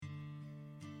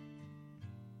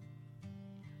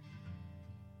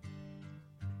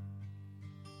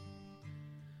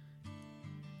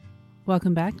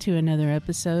Welcome back to another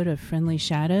episode of Friendly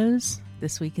Shadows.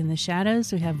 This week in the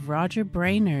Shadows, we have Roger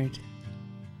Brainard.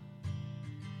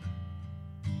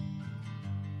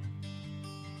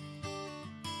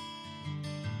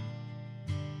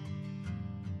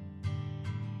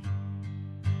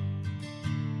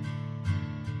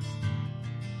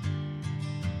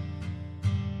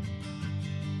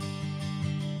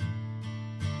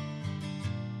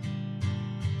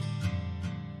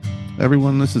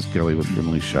 Everyone, this is Kelly with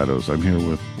Friendly Shadows. I'm here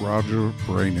with Roger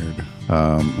Brainard,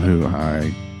 who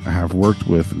I have worked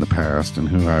with in the past and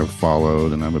who I've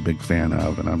followed and I'm a big fan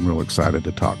of, and I'm real excited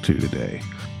to talk to today.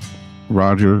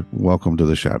 Roger, welcome to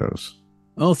the Shadows.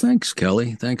 Oh, thanks,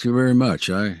 Kelly. Thank you very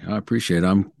much. I appreciate it.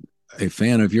 I'm a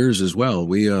fan of yours as well.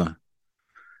 We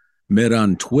met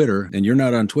on Twitter, and you're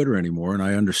not on Twitter anymore, and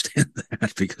I understand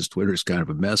that because Twitter's kind of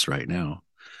a mess right now.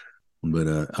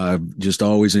 But I've just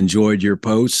always enjoyed your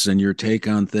posts and your take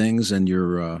on things, and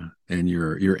your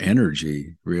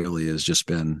energy really has just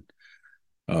been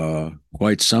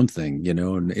quite something,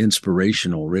 and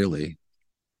inspirational, really.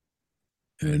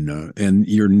 And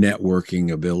your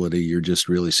networking ability, you just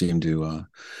really seem to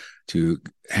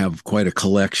have quite a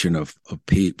collection of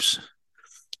peeps,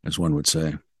 as one would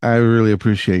say. I really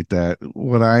appreciate that.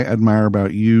 What I admire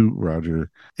about you,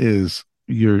 Roger, is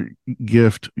your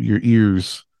gift, your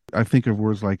ears. I think of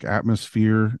words like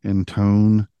atmosphere and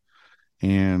tone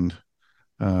and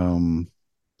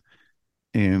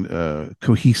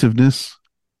cohesiveness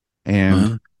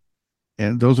and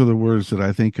and those are the words that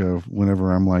I think of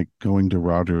whenever I'm like going to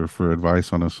Roger for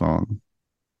advice on a song.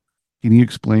 Can you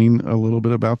explain a little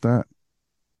bit about that?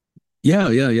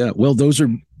 Yeah. Well, those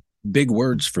are big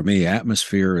words for me.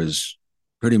 Atmosphere is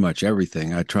pretty much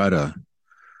everything. I try to,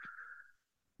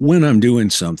 when I'm doing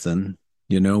something,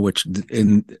 which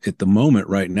at the moment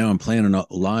right now, I'm playing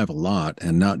live a lot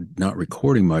and not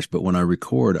recording much. But when I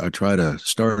record, I try to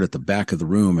start at the back of the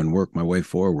room and work my way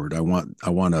forward. I want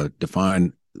to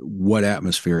define what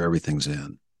atmosphere everything's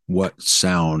in, what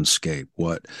soundscape,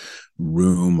 what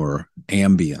room or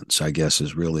ambience, I guess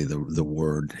is really the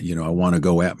word. I want to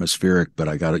go atmospheric, but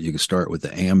you can start with the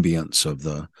ambience of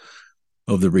the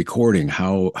recording.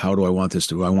 How do I want this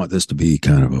to? Do I want this to be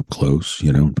kind of up close,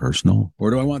 personal, or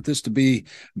do I want this to be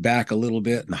back a little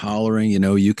bit and hollering?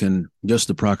 You can just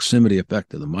the proximity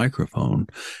effect of the microphone,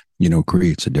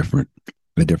 creates a different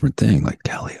thing. Like,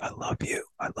 Kelly, I love you,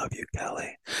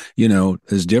 Kelly.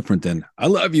 Is different than I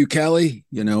love you, Kelly.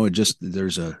 It just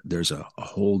there's a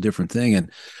whole different thing,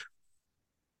 and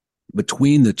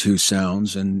between the two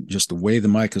sounds and just the way the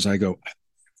mic, as I go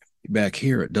back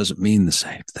here, it doesn't mean the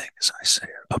same thing as I say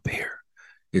it up here.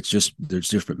 It's just there's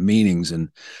different meanings, and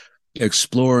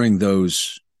exploring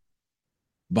those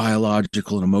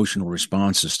biological and emotional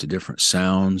responses to different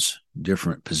sounds,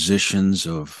 different positions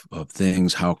of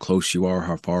things, how close you are,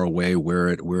 how far away, where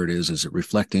it is. Is it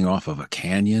reflecting off of a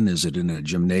canyon? Is it in a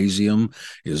gymnasium?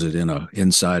 Is it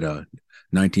inside a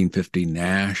 1950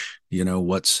 Nash?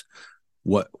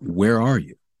 Where are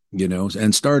you?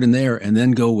 And start in there and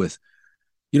then go with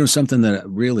something that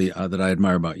really that I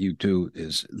admire about you too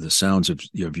is the sounds of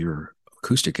your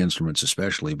acoustic instruments,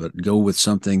 especially, but go with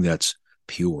something that's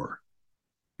pure.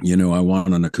 I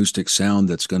want an acoustic sound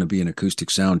that's going to be an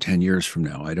acoustic sound 10 years from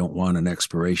now. I don't want an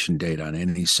expiration date on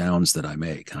any sounds that I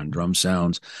make. On drum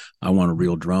sounds, I want a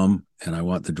real drum, and I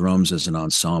want the drums as an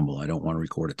ensemble. I don't want to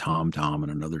record a tom-tom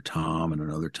and another tom and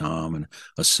another tom and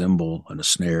a cymbal and a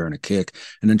snare and a kick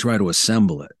and then try to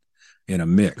assemble it in a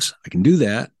mix. I can do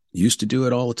that. Used to do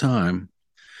it all the time.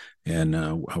 And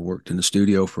I worked in the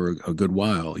studio for a good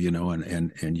while,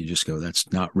 and you just go,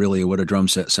 that's not really what a drum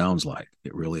set sounds like.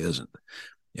 It really isn't.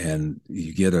 And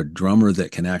you get a drummer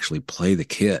that can actually play the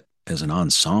kit as an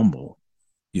ensemble,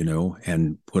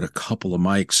 and put a couple of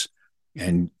mics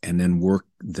and then work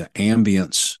the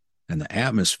ambience and the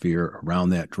atmosphere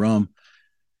around that drum,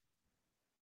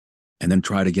 and then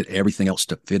try to get everything else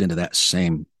to fit into that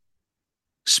same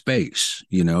space.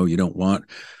 You don't want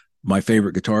my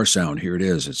favorite guitar sound. Here it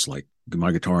is. It's like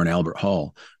my guitar in Albert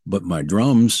Hall, but my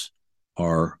drums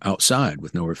are outside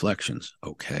with no reflections.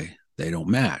 Okay. They don't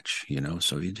match,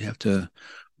 so you'd have to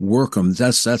work them.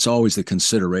 That's always the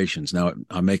considerations. Now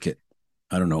I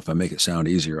don't know if I make it sound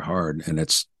easy or hard, and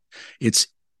it's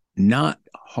not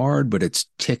hard, but it's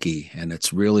ticky. And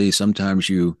it's really, sometimes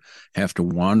you have to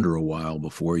wander a while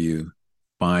before you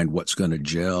find what's going to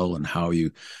gel and how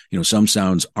some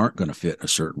sounds aren't going to fit in a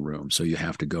certain room. So you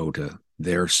have to go to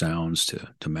their sounds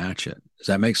to match it. Does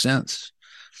that make sense?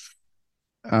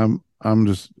 I'm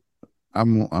just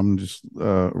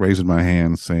raising my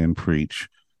hand saying preach.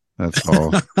 That's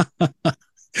all.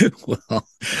 Well,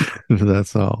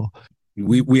 That's all.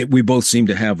 we both seem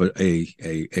to have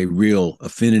a real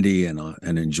affinity and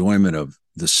an enjoyment of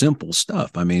the simple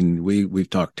stuff. I mean, we've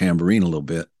talked tambourine a little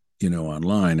bit,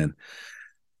 online, and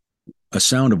a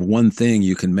sound of one thing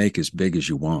you can make as big as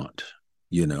you want.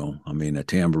 I mean, a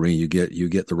tambourine, you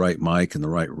get the right mic and the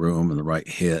right room and the right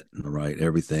hit and the right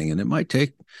everything. And it might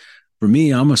take, for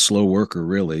me, I'm a slow worker,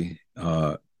 really.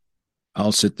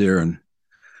 I'll sit there and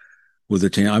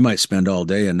with I might spend all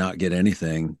day and not get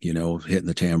anything, hitting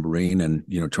the tambourine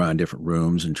and, trying different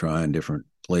rooms and trying different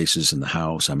places in the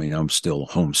house. I mean, I'm still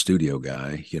a home studio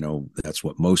guy. That's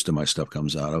what most of my stuff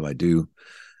comes out of. I do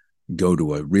go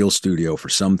to a real studio for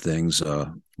some things.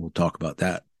 We'll talk about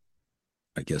that,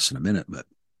 I guess, in a minute. But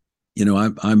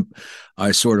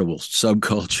I sort of will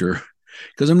subculture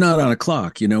because I'm not on a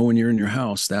clock. When you're in your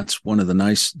house, that's one of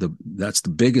that's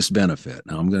the biggest benefit.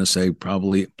 Now I'm going to say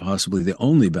possibly the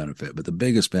only benefit, but the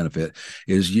biggest benefit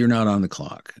is you're not on the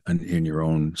clock in your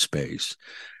own space.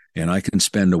 And I can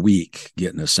spend a week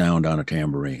getting a sound on a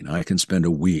tambourine. I can spend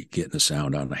a week getting a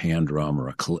sound on a hand drum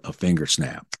or a finger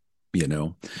snap,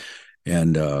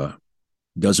 and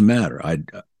doesn't matter.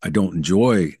 I don't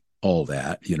enjoy all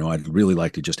that. I'd really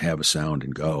like to just have a sound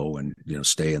and go and,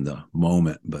 stay in the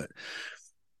moment. But,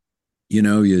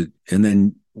 and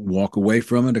then walk away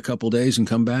from it a couple of days and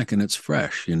come back and it's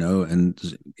fresh, and,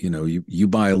 you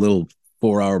buy a little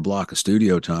 4-hour block of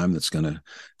studio time that's going to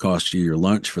cost you your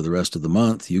lunch for the rest of the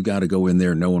month. You got to go in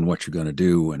there knowing what you're going to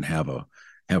do and have a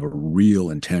real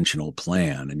intentional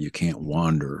plan, and you can't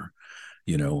wander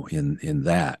in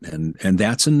that. And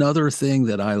that's another thing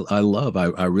that I love.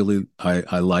 I really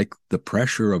like the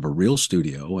pressure of a real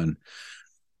studio. And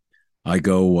I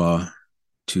go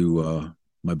to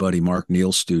my buddy Mark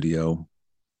Neal's studio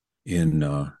in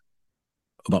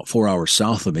about 4 hours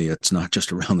south of me. It's not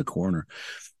just around the corner.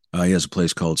 He has a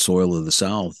place called Soil of the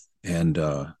South. And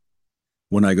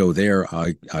when I go there,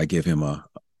 I give him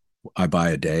I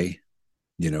buy a day,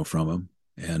 from him.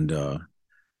 And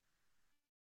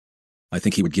I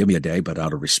think he would give me a day, but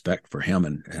out of respect for him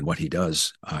and what he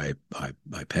does, I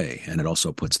pay. And it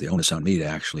also puts the onus on me to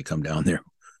actually come down there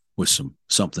with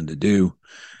something to do.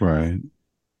 Right.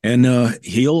 And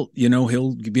he'll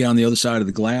be on the other side of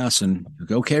the glass and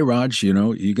go, okay, Raj, you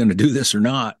going to do this or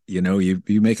not?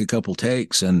 You make a couple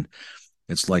takes and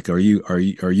it's like, are you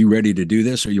ready to do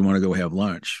this, or you want to go have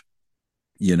lunch?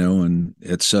 And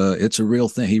it's a real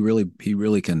thing. He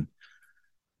really can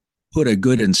put a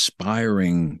good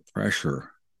inspiring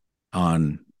pressure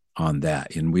on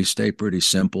that. And we stay pretty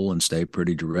simple and stay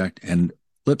pretty direct. And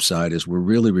flip side is we're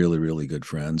really, really, really good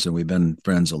friends, and we've been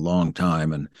friends a long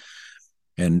time,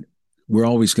 and we're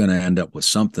always going to end up with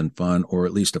something fun, or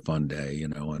at least a fun day,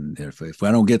 and if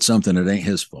I don't get something, it ain't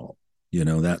his fault.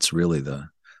 That's really the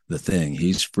thing.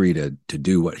 He's free to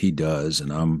do what he does,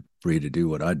 and I'm free to do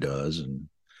what I does. And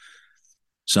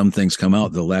some things come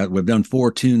out. We've done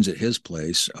 4 tunes at his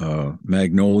place: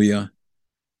 Magnolia,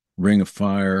 Ring of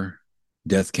Fire,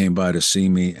 Death Came By to See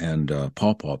Me, and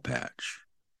Paw Paw Patch.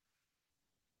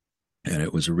 And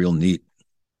it was a real neat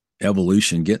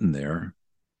evolution getting there.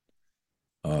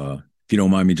 If you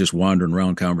don't mind me just wandering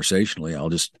around conversationally, I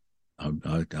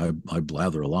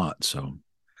blather a lot. So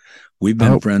we've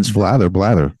been friends.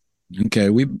 Blather. Okay,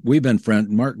 we've been friends.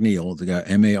 Mark Neal, the guy,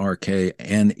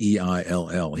 Markneill.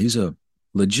 He's a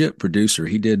legit producer.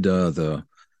 He did the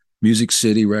Music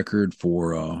City record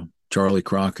for Charlie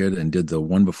Crockett, and did the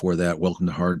one before that, Welcome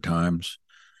to Hard Times.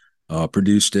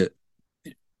 Produced it,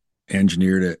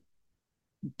 engineered it,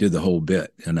 did the whole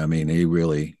bit. And I mean, he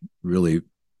really, really,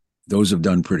 those have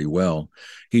done pretty well.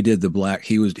 He did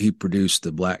he produced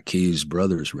the Black Keys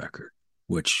Brothers record,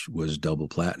 which was double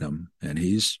platinum. And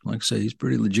he's, like I say, he's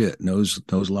pretty legit, knows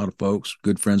a lot of folks,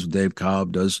 good friends with Dave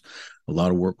Cobb, does a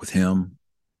lot of work with him,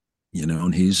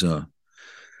 and he's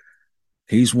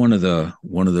one of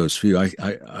those few. I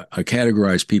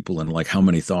categorize people in like how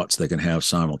many thoughts they can have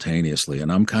simultaneously.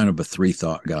 And I'm kind of a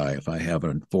 3-thought guy. If I have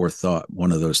a 4th thought,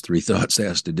 one of those 3 thoughts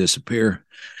has to disappear.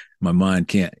 My mind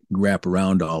can't wrap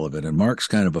around all of it. And Mark's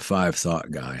kind of a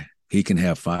 5-thought guy. He can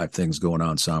have 5 things going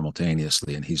on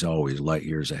simultaneously, and he's always light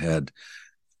years ahead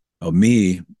of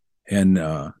me. And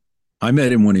I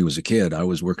met him when he was a kid. I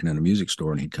was working in a music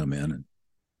store, and he'd come in and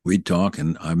we'd talk.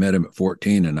 And I met him at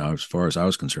 14. And as far as I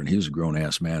was concerned, he was a grown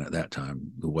ass man at that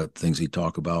time. What things he'd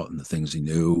talk about and the things he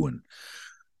knew and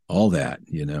all that,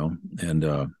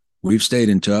 and we've stayed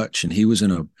in touch. And he was in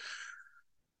a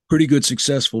pretty good,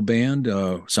 successful band,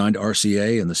 signed to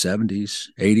RCA in the 70s,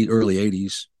 early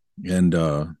 80s, and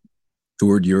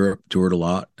toured Europe, toured a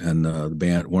lot. And the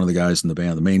band, one of the guys in the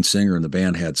band, the main singer in the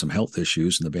band, had some health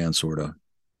issues, and the band sort of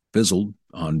fizzled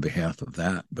on behalf of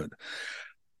that. But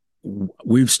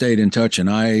we've stayed in touch, and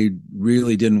I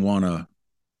really didn't want to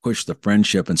push the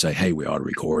friendship and say, hey, we ought to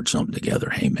record something together.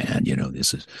 Hey, man,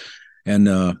 this is, and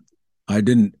I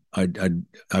didn't,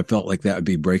 I felt like that would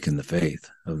be breaking the faith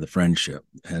of the friendship.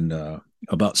 And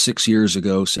about 6 years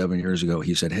ago, 7 years ago,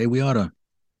 he said, hey, we ought to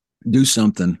do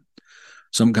something,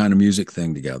 some kind of music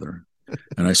thing together.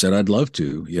 And I said, I'd love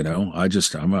to, I'm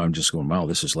just going, wow,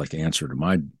 this is like answer to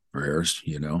my prayers,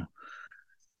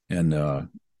 And,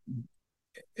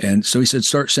 and so he said,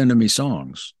 start sending me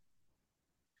songs.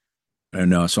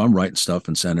 And so I'm writing stuff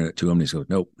and sending it to him. And he goes,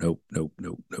 nope, nope, nope,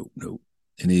 nope, nope, nope.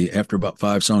 And after about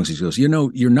 5 songs, he goes,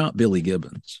 you're not Billy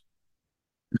Gibbons.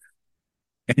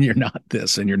 And you're not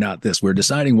this, and you're not this. We're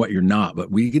deciding what you're not,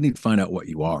 but we need to find out what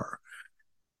you are.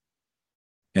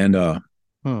 And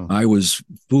I was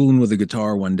fooling with the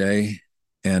guitar one day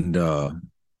and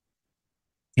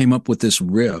came up with this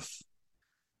riff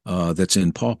that's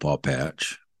in Paw Paw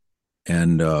Patch,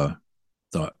 and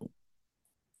thought,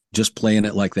 just playing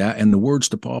it like that. And the words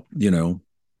to Paw,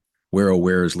 where oh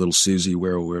where is little Susie,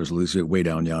 where oh where is Lucy, way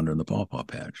down yonder in the Paw Paw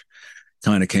Patch,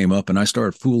 kind of came up, and I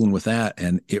started fooling with that,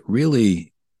 and it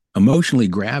really emotionally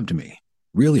grabbed me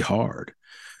really hard.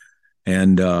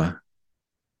 And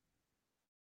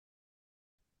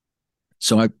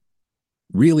so I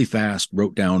really fast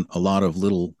wrote down a lot of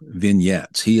little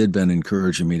vignettes. He had been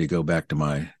encouraging me to go back to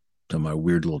my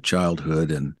weird little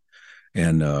childhood and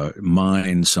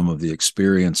mine some of the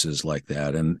experiences like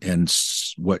that, and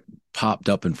what popped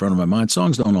up in front of my mind.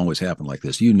 Songs don't always happen like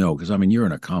this, because you're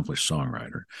an accomplished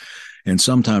songwriter, and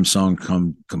sometimes songs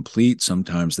come complete,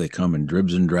 sometimes they come in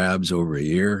dribs and drabs over a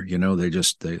year.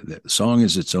 The song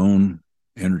is its own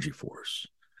energy force.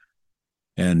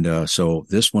 And so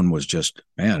this one was just,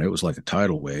 man, it was like a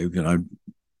tidal wave. And I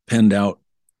penned out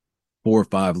 4 or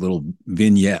 5 little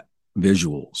vignette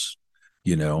visuals,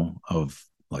 of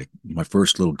like my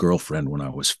first little girlfriend when I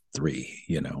was 3,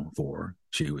 4.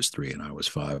 She was 3 and I was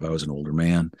 5. I was an older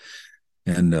man.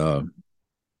 And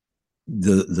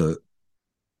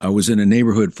I was in a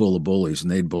neighborhood full of bullies, and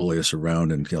they'd bully us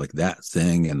around, and like that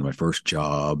thing, and my first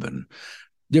job and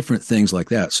different things like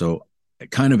that. So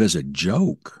kind of as a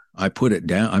joke, I put it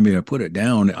down.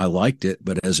 I liked it,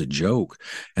 but as a joke,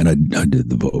 and I did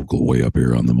the vocal way up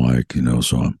here on the mic,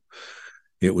 so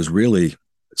it was really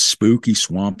spooky,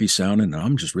 swampy sounding, and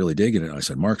I'm just really digging it. I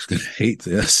said, Mark's going to hate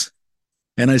this.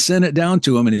 And I sent it down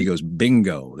to him, and he goes,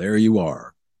 bingo, there you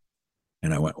are.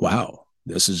 And I went, wow,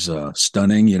 this is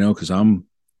stunning, because I'm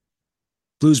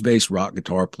blues-based rock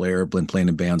guitar player, been playing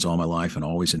in bands all my life and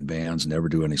always in bands, never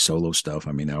do any solo stuff.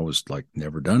 I was like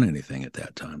never done anything at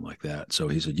that time like that. So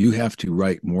he said, you have to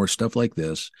write more stuff like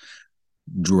this,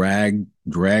 drag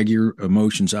your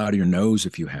emotions out of your nose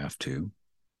if you have to.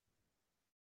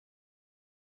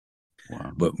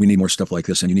 Wow. But we need more stuff like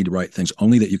this, and you need to write things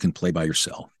only that you can play by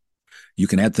yourself. You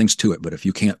can add things to it, but if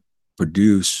you can't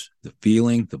produce the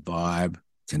feeling, the vibe,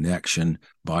 connection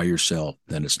by yourself,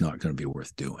 then it's not going to be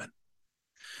worth doing.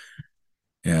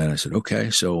 And I said, okay,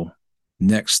 so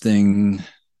next thing,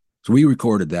 so we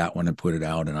recorded that one and put it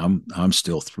out, and I'm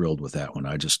still thrilled with that one.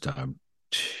 I just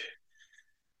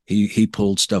he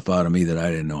pulled stuff out of me that I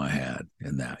didn't know I had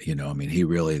in that. He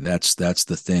really, that's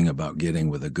the thing about getting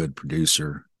with a good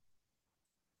producer,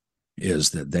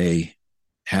 is that they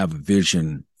have a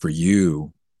vision for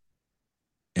you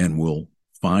and will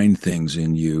find things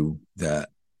in you that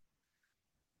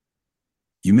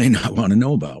you may not want to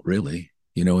know about, really.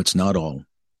 It's not all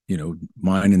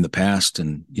mine in the past,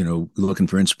 and looking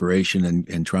for inspiration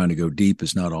and trying to go deep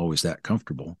is not always that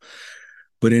comfortable.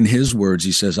 But in his words,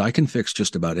 he says, I can fix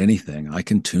just about anything. I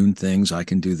can tune things. I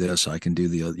can do this. I can do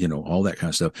the, all that kind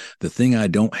of stuff. The thing I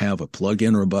don't have a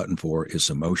plug-in or a button for is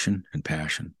emotion and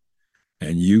passion.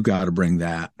 And you got to bring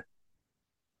that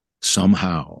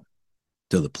somehow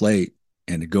to the plate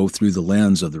and to go through the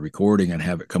lens of the recording and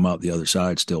have it come out the other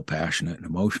side still passionate and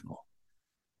emotional.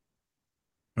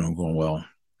 And I'm going, well,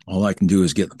 all I can do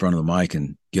is get in front of the mic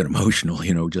and get emotional,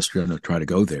 just going to try to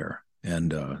go there.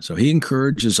 And so he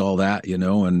encourages all that,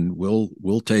 and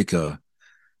we'll take a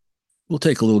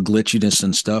little glitchiness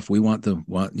and stuff. We want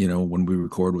when we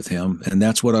record with him, and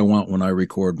that's what I want when I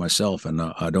record myself. And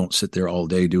I don't sit there all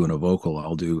day doing a vocal.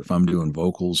 If I'm doing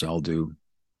vocals, I'll do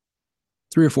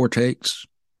 3 or 4 takes.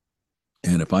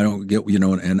 And if I don't get,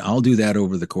 and I'll do that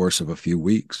over the course of a few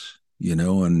weeks,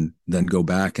 and then go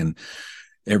back, and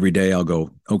every day I'll go,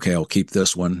 okay, I'll keep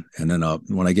this one. And then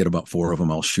when I get about 4 of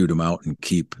them, I'll shoot them out and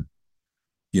keep,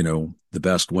 the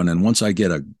best one. And once I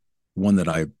get one that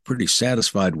I'm pretty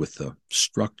satisfied with the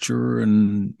structure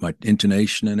and my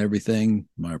intonation and everything,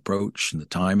 my approach and the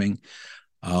timing,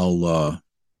 I'll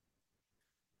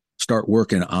start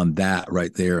working on that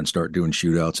right there and start doing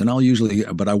shootouts. And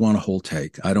but I want a whole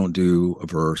take. I don't do a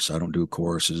verse. I don't do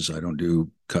choruses. I don't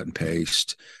do cut and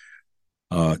paste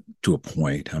to a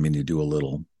point. I mean, you do a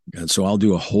little. And so I'll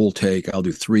do a whole take. I'll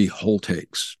do 3 whole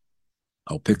takes.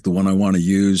 I'll pick the one I want to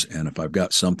use. And if I've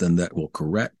got something that will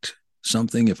correct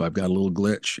something, if I've got a little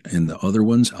glitch in the other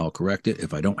ones, I'll correct it.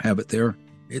 If I don't have it there,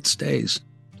 it stays.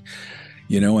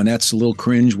 And that's a little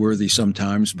cringe-worthy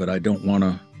sometimes, but I don't want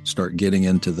to start getting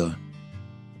into the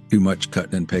too much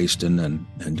cutting and pasting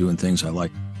and doing things. I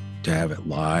like to have it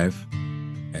live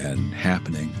and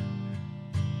happening.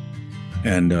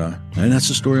 And that's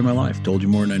the story of my life. Told you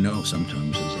more than I know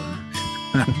sometimes.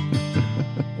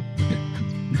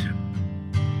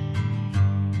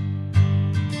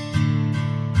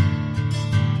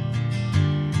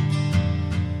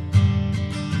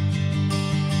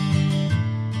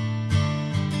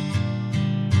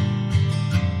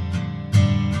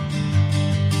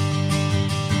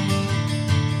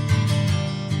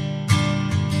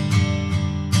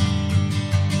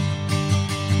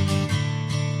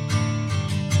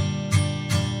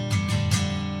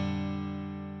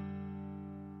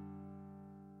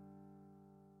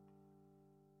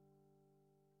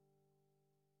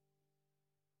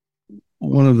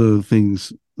 One of the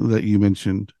things that you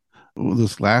mentioned,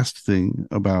 this last thing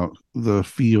about the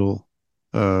feel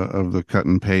of the cut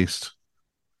and paste,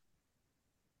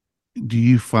 do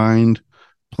you find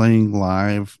playing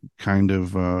live kind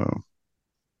of uh,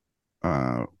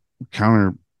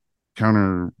 counter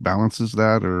counterbalances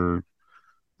that, or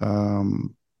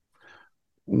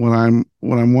what I'm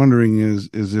wondering is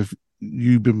if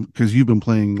because you've been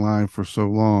playing live for so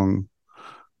long,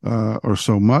 or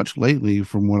so much lately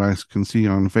from what I can see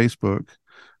on Facebook.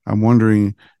 I'm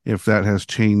wondering if that has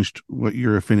changed what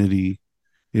your affinity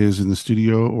is in the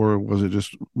studio, or was it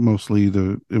just mostly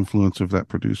the influence of that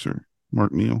producer,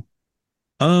 Mark Neal?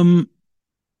 I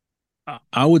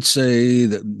would say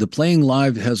that the playing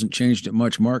live hasn't changed it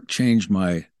much. Mark changed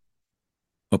my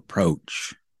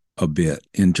approach a bit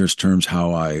in just terms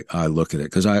how I look at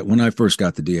it. Because when I first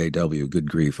got the DAW,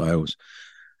 good grief, I was,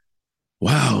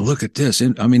 wow, look at this.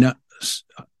 And I mean,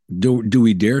 do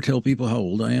we dare tell people how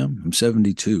old I am? I'm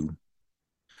 72.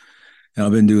 And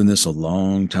I've been doing this a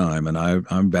long time. And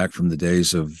I'm back from the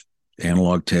days of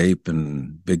analog tape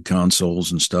and big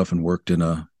consoles and stuff, and worked in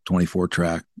a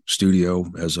 24-track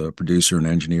studio as a producer and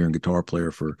engineer and guitar player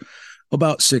for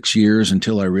about 6 years,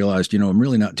 until I realized, I'm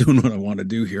really not doing what I want to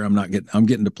do here. I'm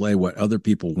getting to play what other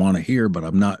people want to hear, but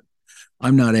I'm not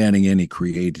adding any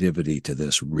creativity to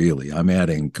this, really. I'm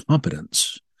adding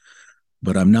competence,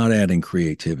 but I'm not adding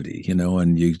creativity,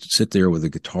 and you sit there with a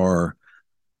guitar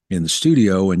in the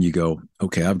studio and you go,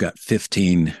 okay, I've got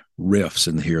 15 riffs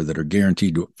in here that are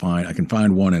guaranteed to find. I can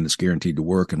find one and it's guaranteed to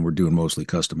work. And we're doing mostly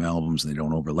custom albums and they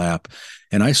don't overlap.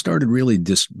 And I started really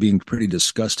just being pretty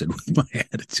disgusted with my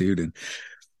attitude. And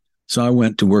so I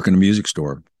went to work in a music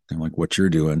store, kind of like what you're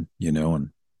doing, and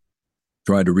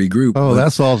tried to regroup. Oh,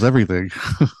 that solves everything.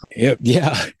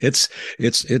 Yeah. It's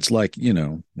like,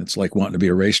 it's like wanting to be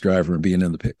a race driver and being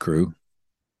in the pit crew,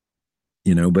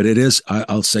 but it is,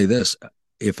 I'll say this.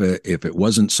 If it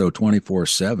wasn't so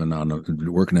 24/7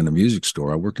 working in a music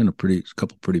store, I worked in a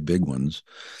couple pretty big ones.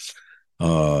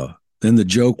 Then the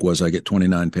joke was I get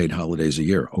 29 paid holidays a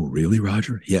year. Oh, really,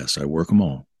 Roger? Yes, I work them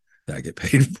all. I get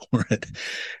paid for it.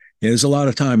 It was a lot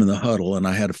of time in the huddle, and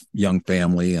I had a young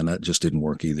family, and that just didn't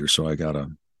work either. So I got a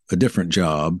different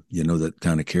job, that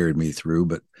kind of carried me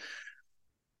through,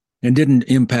 and didn't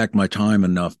impact my time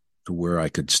enough to where I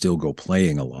could still go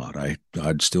playing a lot.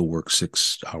 I'd still work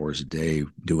 6 hours a day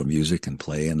doing music and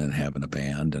playing and having a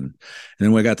band. And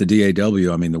then when I got the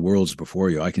DAW, I mean, the world's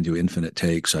before you. I can do infinite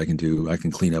takes. I can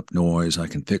clean up noise. I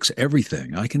can fix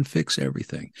everything.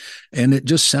 And it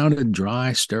just sounded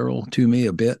dry, sterile to me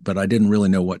a bit, but I didn't really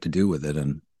know what to do with it.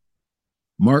 And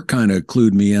Mark kind of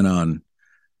clued me in on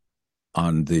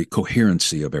the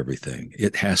coherency of everything.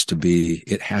 It has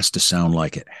to sound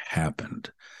like it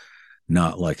happened,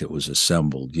 not like it was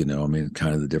assembled, I mean,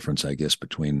 kind of the difference, I guess,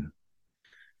 between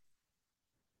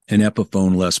an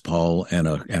Epiphone Les Paul and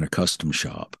a custom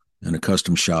shop. And a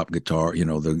custom shop guitar,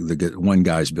 the one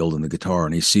guy's building the guitar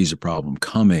and he sees a problem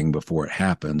coming before it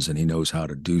happens, and he knows how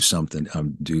to do something,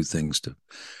 do things to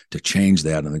change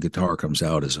that, and the guitar comes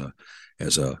out as a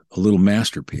little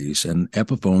masterpiece. And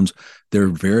Epiphones, they're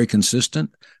very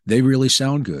consistent. They really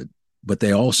sound good, but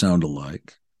they all sound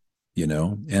alike,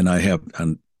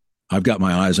 and I've got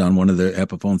my eyes on one of the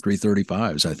Epiphone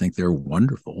 335s. I think they're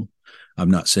wonderful.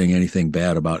 I'm not saying anything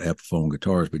bad about Epiphone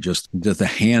guitars, but just the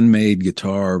handmade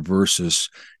guitar versus,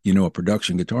 a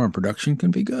production guitar. And production can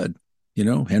be good.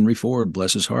 Henry Ford,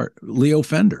 bless his heart, Leo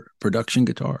Fender, production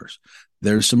guitars.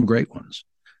 There's some great ones,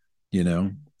 you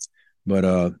know.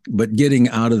 But getting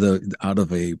out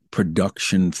of a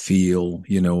production feel,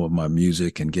 of my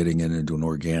music and getting it into an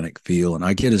organic feel, and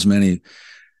I get as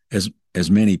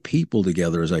many people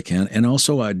together as I can, and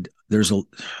also there's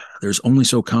only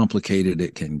so complicated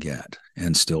it can get,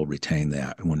 and still retain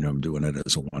that when I'm doing it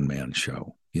as a one man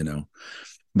show,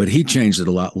 But he changed it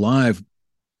a lot live.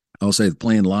 I'll say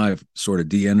playing live sort of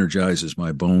de-energizes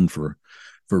my bone for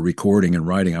recording and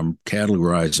writing. I'm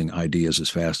categorizing ideas as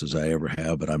fast as I ever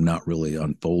have, but I'm not really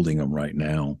unfolding them right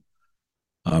now.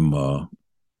 I'm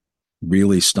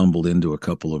really stumbled into a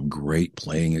couple of great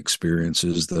playing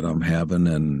experiences that I'm having,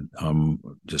 and I'm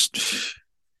just,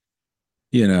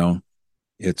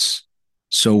 it's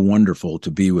so wonderful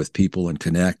to be with people and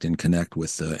connect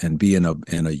with and be in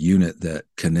a unit that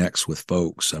connects with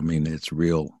folks. I mean, it's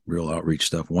real outreach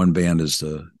stuff. One band is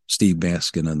Steve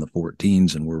Baskin and the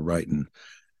 14s, and we're writing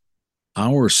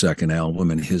our second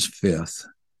album and his fifth,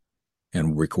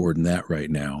 and recording that right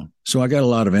now. So I got a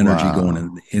lot of energy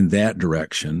going in that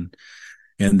direction.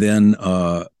 And then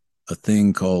a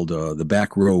thing called the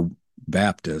Back Row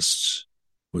Baptists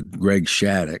with Greg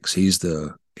Shaddix. He's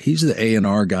the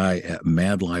A&R guy at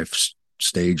Mad Life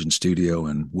Stage and Studio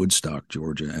in Woodstock,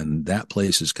 Georgia. And that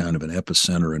place is kind of an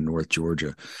epicenter in North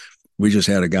Georgia. We just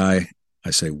had a guy,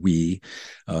 I say we,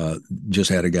 just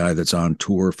had a guy that's on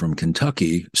tour from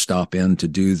Kentucky stop in to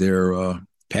do their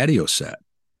patio set.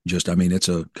 It's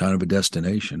a kind of a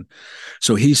destination.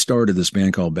 So he started this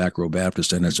band called Back Row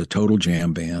Baptist, and it's a total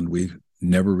jam band.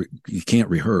 You can't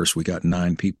rehearse. We got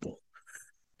 9 people,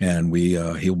 and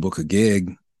he'll book a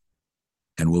gig,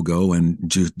 and we'll go and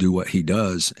just do what he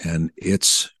does. And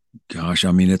it's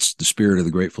the spirit of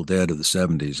the Grateful Dead of the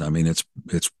 70s. I mean, it's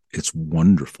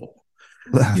wonderful.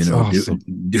 That's awesome.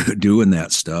 Doing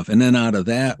that stuff. And then out of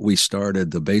that,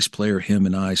 the bass player, him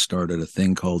and I started a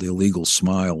thing called Illegal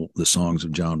Smile, the songs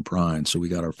of John Prine. So we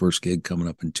got our first gig coming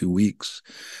up in 2 weeks.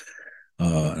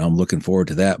 And I'm looking forward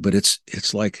to that. But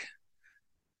it's like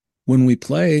when we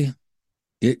play,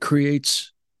 it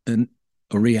creates a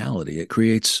reality. It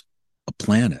creates a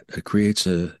planet. It creates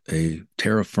a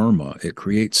terra firma. It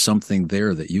creates something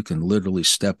there that you can literally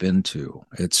step into.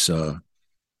 It's,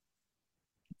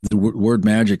 the word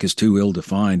magic is too ill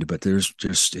defined, but it's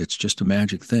just a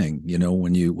magic thing,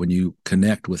 when you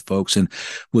connect with folks. And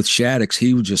with Shaddix,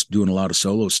 he was just doing a lot of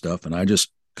solo stuff, and I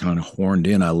just kind of horned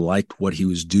in. I liked what he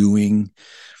was doing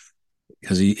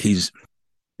because he's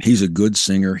a good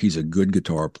singer. He's a good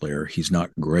guitar player. He's not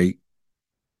great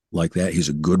like that. He's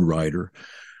a good writer,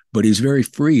 but he's very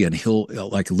free, and he'll,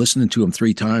 like, listening to him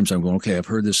 3 times, I'm going, okay, I've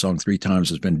heard this song 3 times.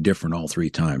 It's been different all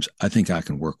 3 times. I think I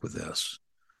can work with this.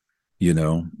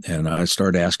 And I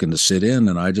started asking to sit in,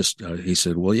 and he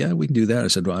said, well, yeah, we can do that. I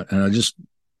said, well, and I just,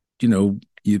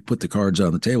 you put the cards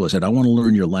on the table. I said, I want to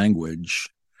learn your language,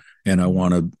 and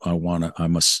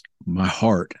my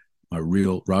heart,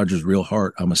 Roger's real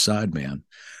heart. I'm a side man.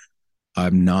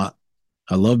 I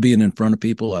love being in front of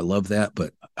people. I love that,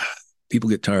 but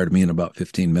people get tired of me in about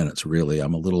 15 minutes. Really.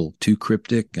 I'm a little too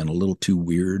cryptic and a little too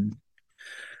weird.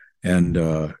 And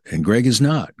Greg is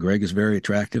not. Greg is very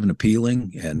attractive and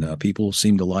appealing, and people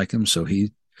seem to like him. So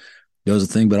he does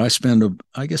the thing. But I spend,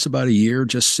 I guess, about a year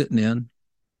just sitting in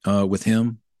with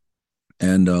him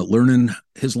and learning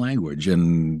his language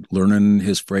and learning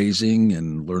his phrasing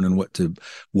and learning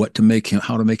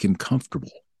how to make him comfortable,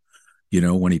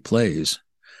 when he plays.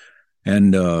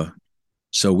 And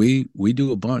so we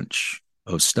do a bunch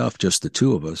of stuff, just the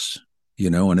 2 of us,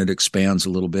 and it expands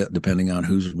a little bit depending on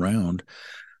who's around.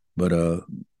 But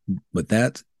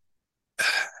that,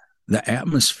 the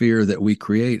atmosphere that we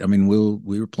create, I mean,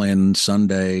 we were playing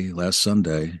last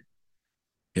Sunday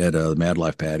at the Mad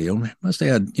Life patio. Must have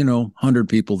had, 100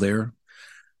 people there,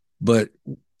 but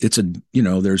it's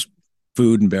there's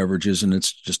food and beverages, and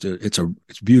it's a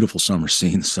beautiful summer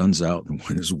scene. The sun's out and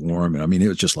when it's warm. And I mean, it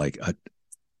was just like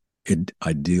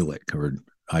idyllic, or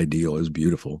ideal. It was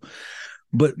beautiful.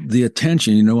 But the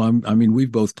attention,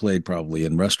 we've both played probably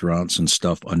in restaurants and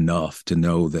stuff enough to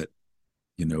know that,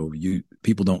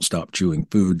 people don't stop chewing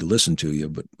food to listen to you,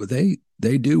 but they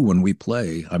do when we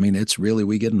play. I mean, it's really,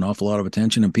 we get an awful lot of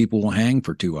attention, and people will hang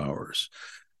for 2 hours,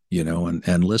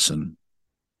 and listen.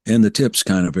 And the tips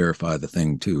kind of verify the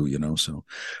thing too, so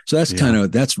that's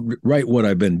that's right what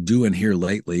I've been doing here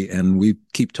lately. And we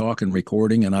keep talking,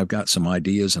 recording, and I've got some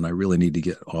ideas, and I really need to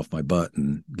get off my butt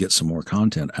and get some more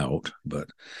content out.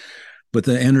 But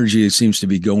the energy seems to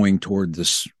be going toward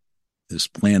this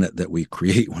planet that we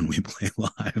create when we play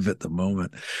live at the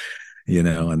moment.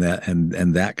 and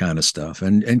that kind of stuff,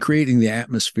 and creating the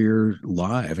atmosphere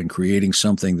live, and creating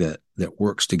something that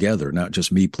works together, not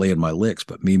just me playing my licks,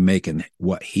 but me making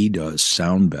what he does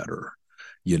sound better,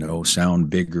 sound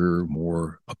bigger,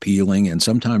 more appealing. And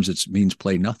sometimes it means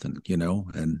play nothing,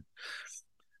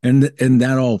 and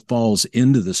that all falls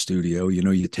into the studio.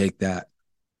 You take that.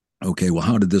 Okay, well,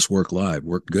 how did this work live?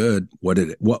 Worked good.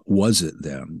 What was it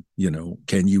then?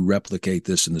 Can you replicate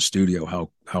this in the studio?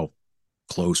 How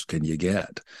close can you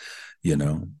get?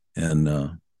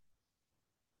 And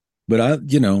but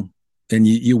and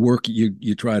you work,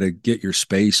 you try to get your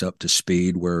space up to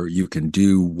speed where you can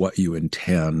do what you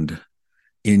intend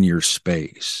in your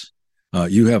space.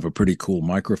 You have a pretty cool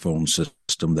microphone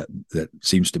system that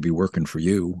seems to be working for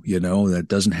you. That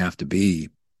doesn't have to be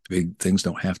big. Things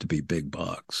don't have to be big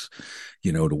bucks,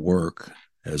 to work.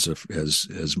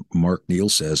 As Mark Neal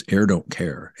says, air don't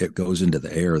care. It goes into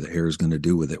the air. The air is going to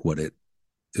do with it what it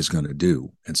is going to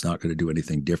do. It's not going to do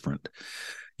anything different,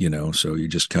 so you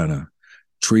just kind of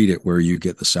treat it where you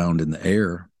get the sound in the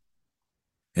air.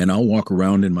 And I'll walk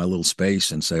around in my little space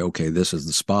and say, okay, this is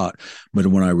the spot. But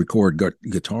when I record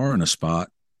guitar in a spot,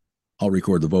 I'll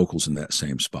record the vocals in that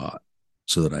same spot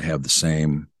so that I have the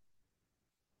same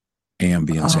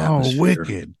ambience atmosphere.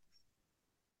 Wicked.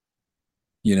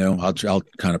 I'll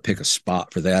kind of pick a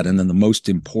spot for that. And then the most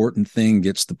important thing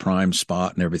gets the prime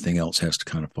spot, and everything else has to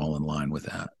kind of fall in line with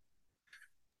that.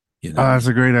 That's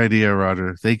a great idea,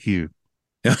 Roger. Thank you.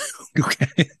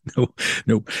 Okay.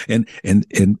 No. And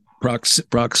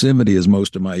proximity is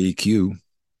most of my EQ.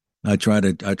 I try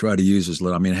to use as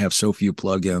little. I mean, I have so few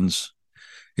plugins.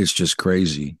 It's just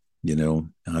crazy.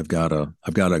 I've got a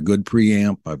good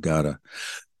preamp.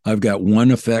 I've got one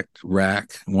effect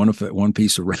rack, one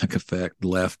piece of rack effect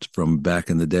left from back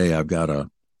in the day. I've got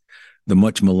the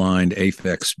much maligned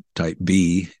Aphex Type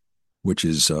B, which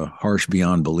is harsh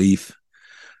beyond belief,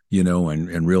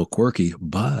 and real quirky,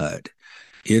 but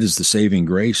it is the saving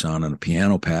grace on a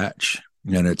piano patch.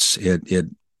 And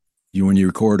when you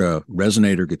record a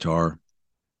resonator guitar,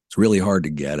 it's really hard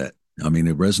to get it. I mean,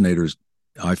 the resonators,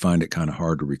 I find it kind of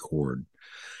hard to record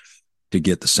to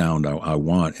get the sound I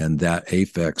want. And that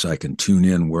Aphex, I can tune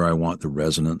in where I want the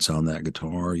resonance on that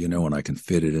guitar, and I can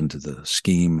fit it into the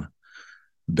scheme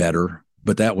better.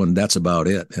 But that's about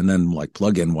it. And then like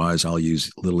plug-in wise, I'll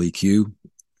use little EQ,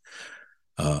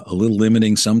 a little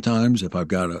limiting sometimes if I've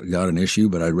got an issue,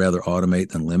 but I'd rather automate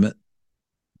than limit.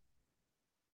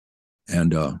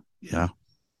 And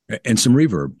and some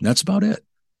reverb. That's about it.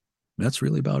 That's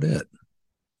really about it.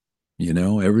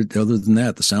 Other than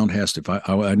that, the sound has to.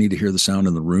 I need to hear the sound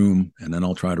in the room, and then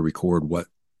I'll try to record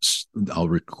I'll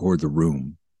record the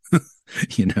room.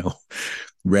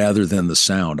 Rather than the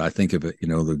sound. I think of it,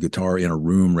 the guitar in a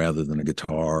room rather than a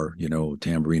guitar.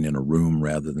 Tambourine in a room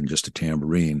rather than just a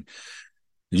tambourine.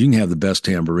 You can have the best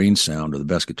tambourine sound or the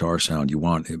best guitar sound you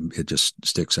want. It just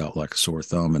sticks out like a sore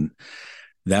thumb. And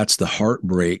that's the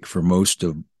heartbreak for most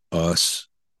of us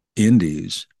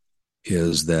indies,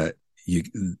 is that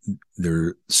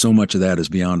so much of that is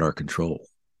beyond our control.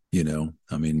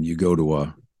 I mean, you go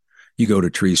to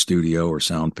Tree Studio or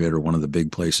Sound Pit or one of the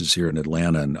big places here in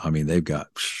Atlanta, and I mean, they've got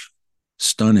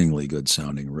stunningly good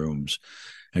sounding rooms,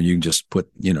 and you can just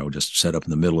just set up in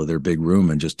the middle of their big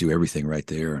room and just do everything right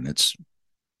there. And it's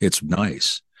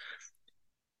nice.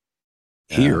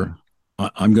 Here,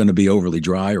 I'm going to be overly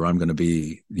dry, or I'm going to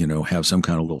be, have some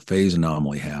kind of little phase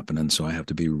anomaly happen. And so I have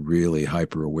to be really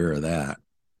hyper aware of that.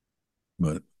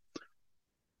 But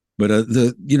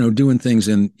doing things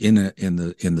in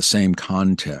the same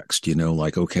context,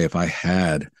 like, okay, if I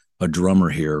had a drummer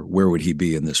here, where would he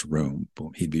be in this room?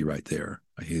 Boom, he'd be right there.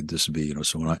 This would be,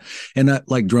 so when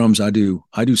like drums, I do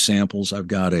samples. I've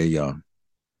got a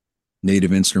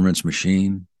Native Instruments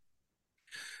machine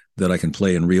that I can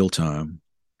play in real time.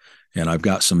 And I've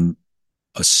got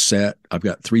I've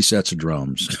got 3 sets of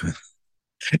drums.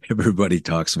 Everybody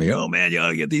talks to me, oh man, you ought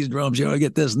to get these drums, you ought to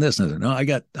get this and this. And no, I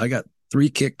got 3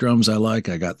 kick drums I like.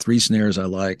 I got 3 snares I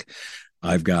like.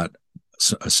 I've got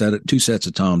 2 sets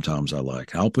of tom-toms I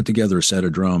like. I'll put together a set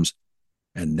of drums,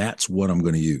 and that's what I'm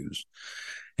going to use.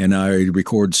 And I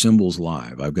record cymbals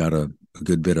live. I've got a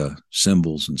good bit of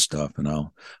cymbals and stuff, and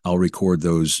I'll record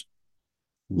those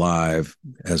live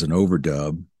as an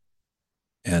overdub.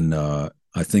 And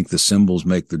I think the cymbals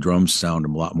make the drums sound a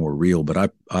lot more real.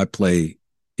 But I play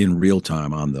in real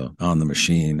time on the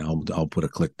machine. I'll put a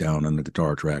click down on the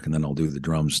guitar track, and then I'll do the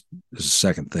drums as a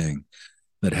second thing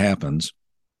that happens.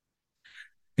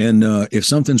 And if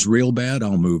something's real bad,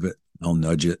 I'll move it. I'll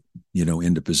nudge it,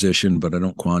 into position, but I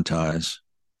don't quantize.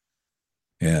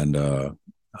 And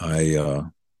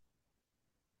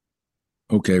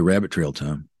okay, rabbit trail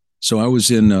time. So I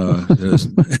was in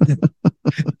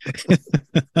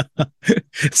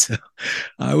so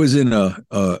I was in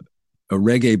a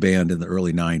reggae band in the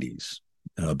early 90s,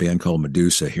 a band called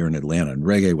Medusa here in Atlanta. And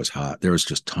reggae was hot. There was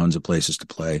just tons of places to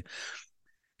play.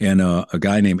 And a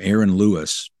guy named Aaron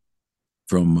Lewis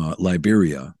from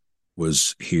Liberia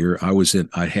was here.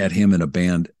 I had him in a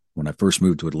band when I first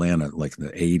moved to Atlanta, like in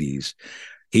the 80s.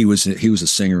 He was a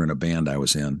singer in a band I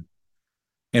was in.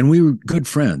 And we were good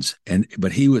friends.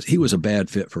 But he was a bad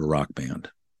fit for a rock band.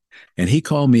 And he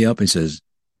called me up and says,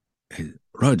 "Hey,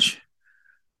 Raj,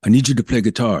 I need you to play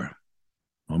guitar."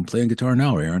 "I'm playing guitar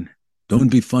now, Aaron. Don't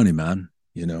be funny, man."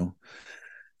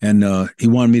 And he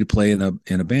wanted me to play in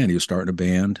a band. He was starting a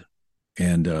band,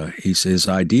 and his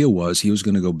idea was he was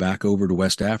going to go back over to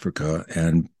West Africa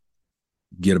and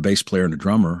get a bass player and a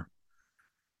drummer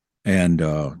and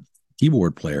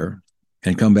keyboard player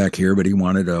and come back here. But he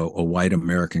wanted a white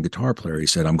American guitar player. He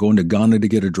said, "I'm going to Ghana to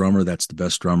get a drummer. That's the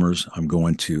best drummers. I'm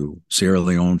going to Sierra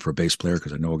Leone for a bass player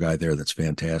because I know a guy there that's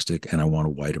fantastic, and I want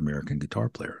a white American guitar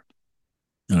player."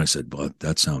 And I said, "But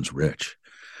that sounds rich."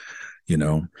 You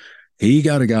know, he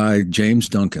got a guy, James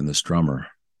Duncan, this drummer,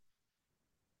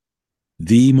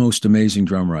 the most amazing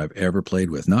drummer I've ever played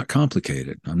with. Not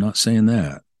complicated. I'm not saying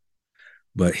that.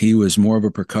 But he was more of a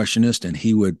percussionist, and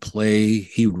he would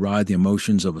ride the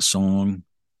emotions of a song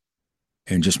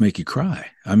and just make you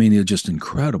cry. I mean, it was just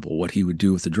incredible what he would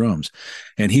do with the drums.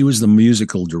 And he was the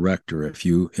musical director,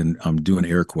 and I'm doing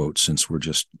air quotes since we're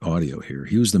just audio here.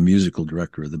 He was the musical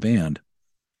director of the band.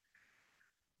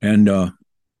 And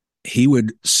he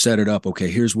would set it up. Okay,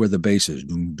 here's where the bass is,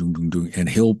 doom, doom, doom, doom, and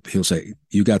he'll say,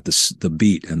 "You got the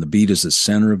beat, and the beat is the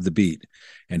center of the beat."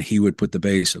 And he would put the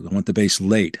bass. "I want the bass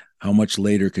late. How much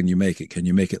later can you make it? Can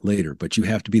you make it later? But you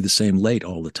have to be the same late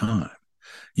all the time.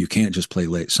 You can't just play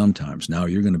late sometimes. Now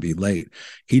you're going to be late."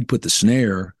 He'd put the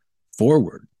snare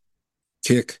forward,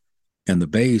 kick, and the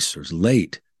bass is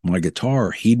late. My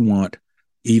guitar, he'd want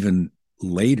even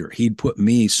later. He'd put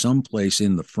me someplace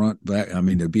in the front back. I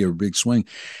mean, it'd be a big swing,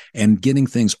 and getting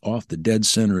things off the dead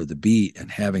center of the beat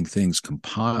and having things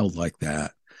compiled like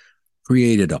that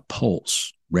created a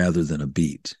pulse rather than a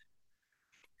beat.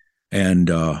 And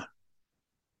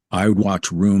I would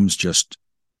watch rooms just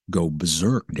go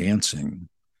berserk dancing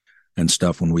and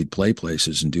stuff when we'd play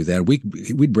places and do that.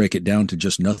 We'd break it down to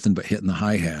just nothing but hitting the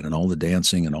hi-hat, and all the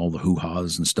dancing and all the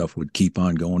hoo-has and stuff would keep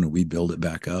on going, and we'd build it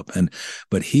back up.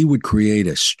 But he would create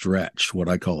a stretch, what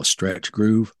I call a stretch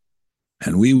groove,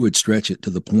 and we would stretch it to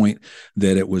the point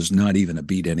that it was not even a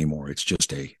beat anymore. It's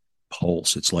just a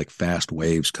pulse. It's like fast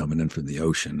waves coming in from the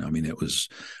ocean. I mean, it was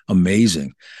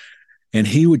amazing. And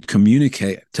he would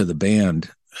communicate to the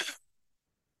band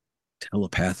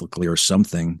telepathically or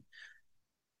something,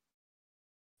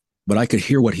 but I could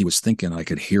hear what he was thinking. I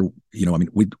could hear, I mean,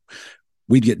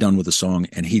 we'd get done with the song,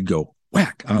 and he'd go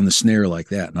whack on the snare like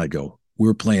that, and I'd go,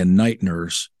 "We're playing Night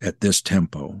Nurse at this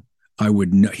tempo."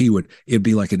 It'd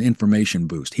be like an information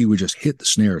boost. He would just hit the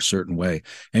snare a certain way,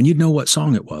 and you'd know what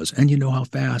song it was, and you'd know how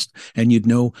fast, and you'd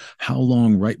know how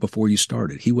long right before you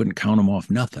started. He wouldn't count them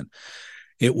off, nothing.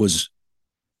 It was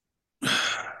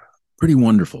pretty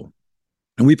wonderful.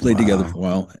 And we played together for a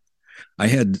while.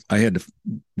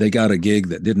 They got a gig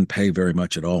that didn't pay very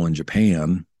much at all in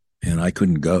Japan, and I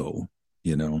couldn't go,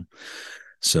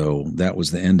 So that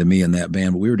was the end of me in that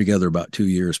band. But we were together about 2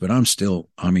 years, but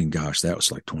that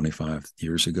was like 25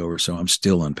 years ago or so. I'm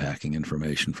still unpacking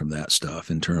information from that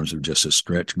stuff in terms of just a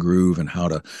stretch groove and how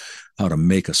to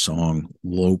make a song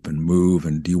lope and move.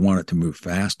 And do you want it to move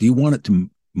fast? Do you want it to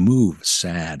move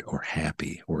sad or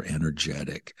happy or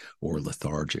energetic or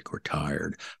lethargic or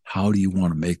tired? How do you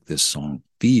want to make this song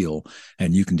feel?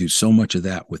 And you can do so much of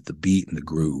that with the beat and the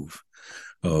groove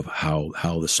of how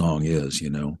the song is,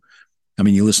 I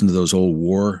mean, you listen to those old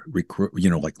war, like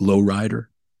Lowrider.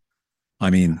 I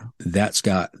mean, that's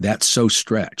so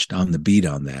stretched on the beat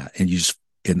on that. And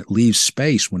it leaves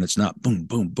space when it's not boom,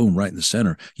 boom, boom, right in the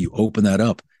center. You open that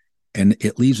up, and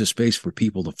it leaves a space for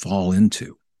people to fall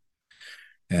into.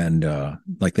 And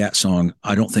like that song,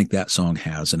 I don't think that song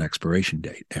has an expiration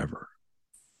date ever,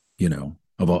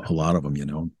 of a lot of them,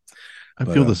 I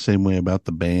feel the same way about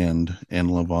the band and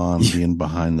Levon being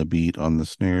behind the beat on the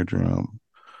snare drum.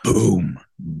 Boom,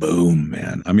 boom,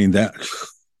 man. I mean,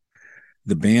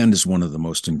 the band is one of the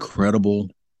most incredible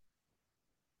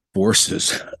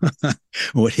forces.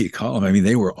 What do you call them? I mean,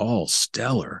 they were all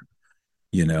stellar,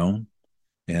 and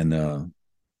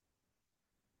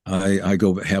I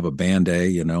go have a band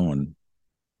day, and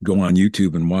go on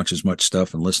YouTube and watch as much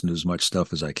stuff and listen to as much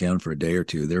stuff as I can for a day or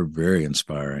two. They're very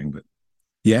inspiring. But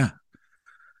yeah.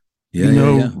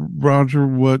 Roger,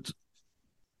 what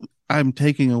I'm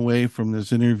taking away from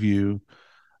this interview,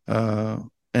 uh,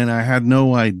 and I had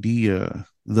no idea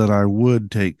that I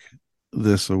would take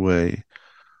this away,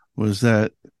 was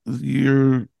that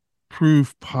you're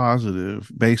proof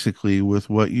positive, basically, with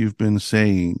what you've been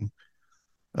saying,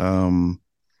 um,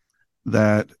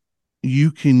 that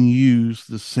you can use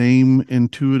the same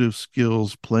intuitive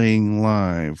skills playing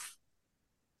live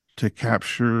to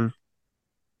capture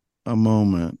a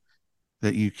moment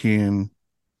that you can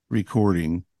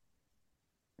recording,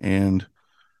 and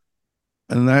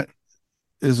that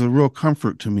is a real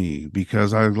comfort to me,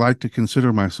 because I like to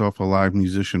consider myself a live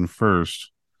musician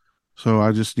first. So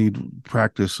I just need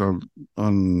practice on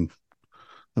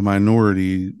the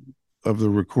minority of the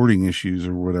recording issues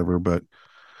or whatever. But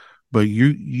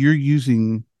you're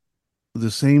using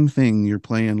the same thing you're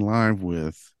playing live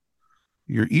with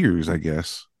your ears, I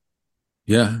guess.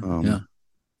 Yeah, yeah. Um,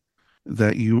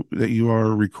 that you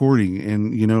are recording,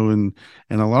 and and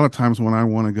a lot of times when I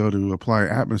want to go to apply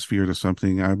atmosphere to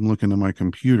something, I'm looking at my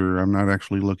computer. I'm not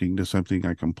actually looking to something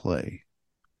I can play.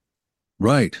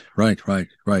 Right, right, right,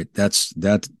 right.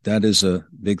 That is a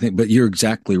big thing. But you're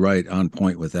exactly right on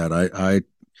point with that. I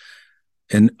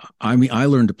mean, I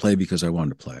learned to play because I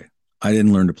wanted to play. I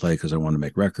didn't learn to play because I wanted to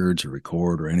make records or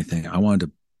record or anything. I wanted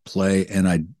to play,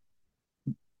 and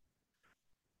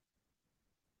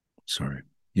sorry,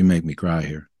 you make me cry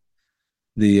here.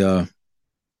 The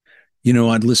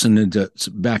I'd listen to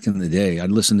back in the day.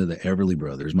 I'd listen to the Everly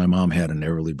Brothers. My mom had an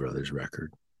Everly Brothers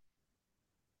record.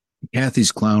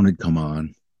 Kathy's Clown had come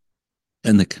on,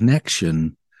 and the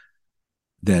connection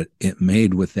that it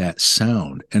made with that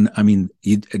sound. And I mean,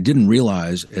 I didn't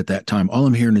realize at that time, all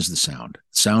I'm hearing is the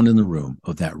sound in the room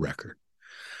of that record.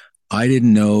 I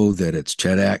didn't know that it's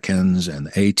Chet Atkins and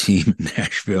the A-Team in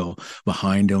Nashville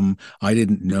behind them. I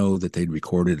didn't know that they'd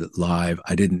recorded it live.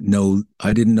 I didn't know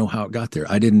how it got there.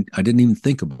 I didn't even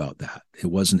think about that. It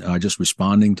wasn't, I just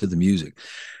responding to the music.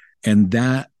 And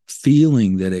that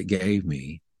feeling that it gave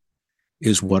me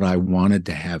is what I wanted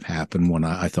to have happen when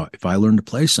I thought, if I learn to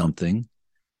play something,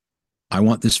 I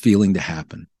want this feeling to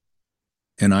happen.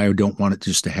 And I don't want it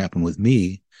just to happen with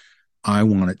me. I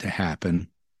want it to happen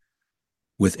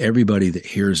with everybody that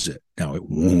hears it. Now it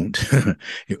won't.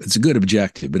 It's a good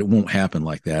objective, but it won't happen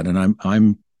like that. And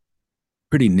I'm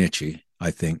pretty nichey,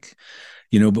 I think.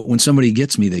 But when somebody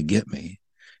gets me, they get me.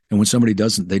 And when somebody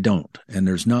doesn't, they don't. And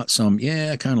there's not some,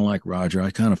 I kind of like Roger.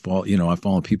 I kind of fall, I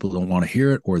follow people don't want to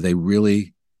hear it, or they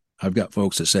really, I've got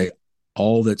folks that say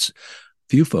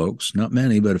few folks, not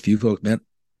many, but a few folks, man,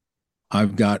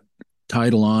 I've got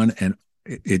title on, and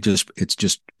it's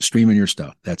just streaming your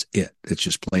stuff. That's it. It's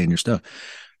just playing your stuff.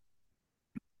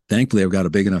 Thankfully, I've got a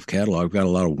big enough catalog. I've got a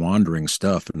lot of wandering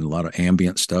stuff and a lot of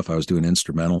ambient stuff. I was doing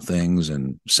instrumental things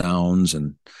and sounds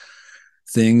and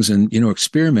things, and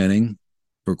experimenting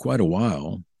for quite a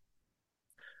while.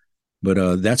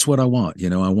 But that's what I want.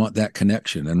 I want that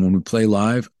connection. And when we play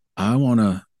live,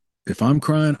 if I'm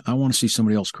crying, I want to see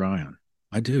somebody else crying.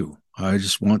 I do. I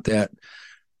just want that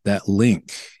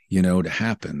link, to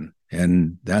happen.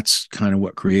 And that's kind of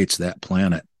what creates that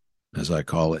planet, as I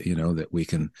call it, that we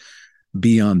can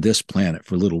be on this planet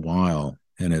for a little while.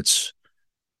 And it's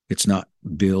not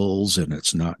bills, and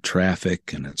it's not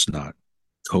traffic, and it's not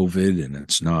COVID, and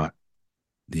it's not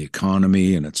the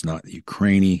economy, and it's not the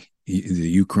Ukraine.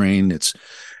 It's,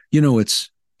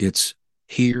 it's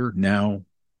here now,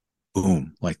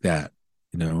 boom, like that,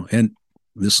 and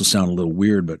this will sound a little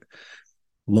weird, but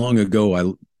long ago,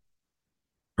 I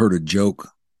heard a joke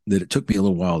that it took me a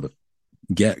little while to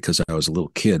get because I was a little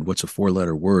kid. What's a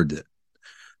 4-letter word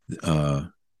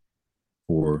that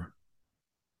for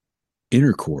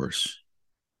intercourse?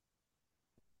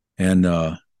 And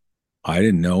I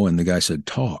didn't know. And the guy said,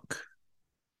 talk.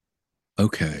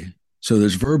 Okay. So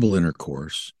there's verbal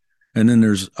intercourse, and then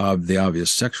there's the obvious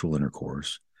sexual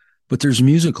intercourse, but there's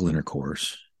musical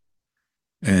intercourse.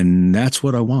 And that's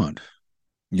what I want,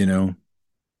 And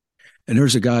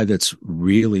there's a guy that's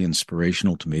really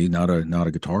inspirational to me, not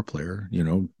a guitar player,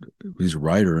 he's a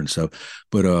writer and stuff,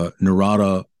 but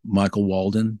Narada Michael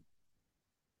Walden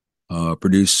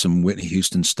produced some Whitney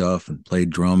Houston stuff and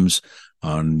played drums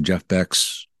on Jeff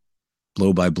Beck's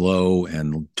Blow by Blow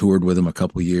and toured with him a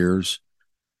couple years.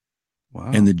 Wow.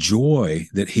 And the joy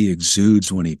that he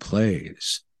exudes when he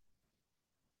plays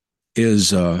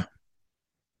is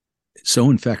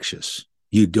so infectious.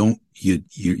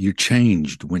 You're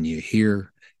changed when you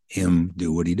hear him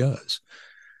do what he does.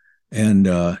 And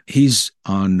he's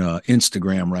on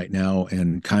Instagram right now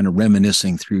and kind of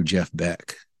reminiscing through Jeff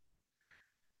Beck.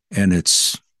 And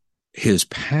it's his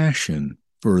passion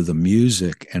for the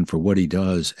music and for what he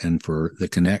does and for the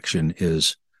connection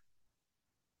is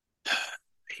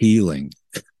healing.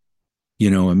 I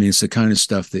mean, it's the kind of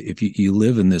stuff that if you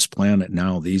live in this planet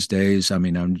now these days, I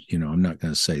mean, I'm not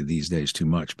going to say these days too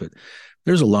much, but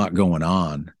there's a lot going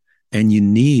on, and you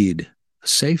need a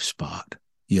safe spot,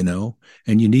 and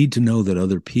you need to know that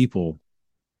other people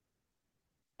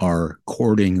are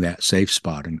courting that safe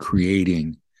spot and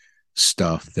creating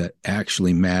stuff that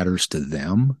actually matters to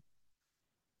them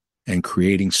and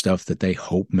creating stuff that they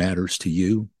hope matters to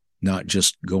you, not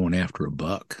just going after a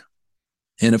buck.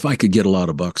 And if I could get a lot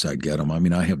of bucks, I'd get them. I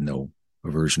mean, I have no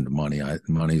aversion to money.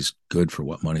 Money's good for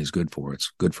what money's good for.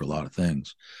 It's good for a lot of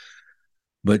things.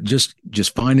 But just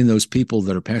finding those people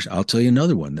that are passionate. I'll tell you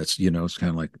another one that's, it's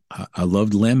kind of like, I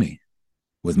loved Lemmy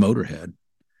with Motorhead.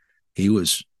 He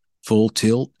was full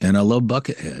tilt, and I love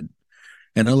Buckethead,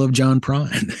 and I love John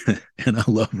Prine, and I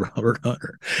love Robert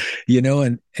Hunter,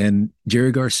 and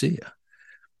Jerry Garcia.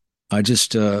 I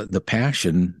just, the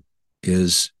passion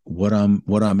is what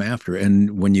I'm after.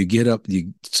 And when you get up,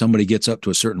 somebody gets up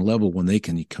to a certain level, when they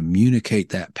can communicate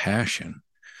that passion,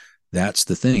 that's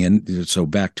the thing. And so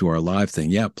back to our live thing.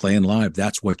 Yeah. Playing live.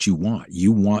 That's what you want.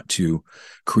 You want to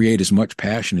create as much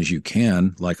passion as you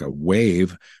can, like a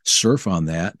wave, surf on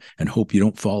that and hope you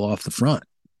don't fall off the front,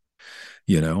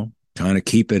 kind of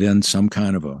keep it in some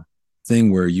kind of a thing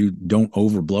where you don't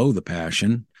overblow the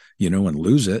passion, and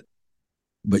lose it,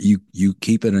 but you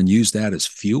keep it and use that as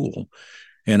fuel.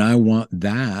 And I want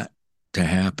that to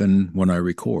happen when I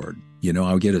record.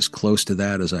 I'll get as close to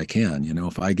that as I can.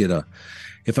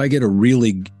 If I get a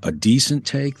really decent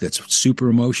take that's super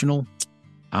emotional,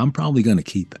 I'm probably going to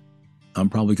keep it. I'm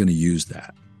probably going to use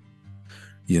that,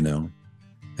 and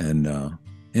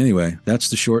anyway, that's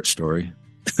the short story.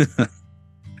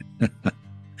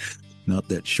 Not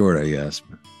that short, I guess.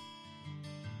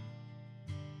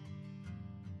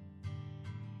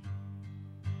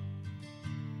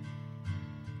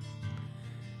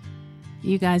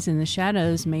 You guys in the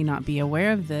shadows may not be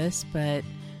aware of this, but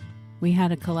we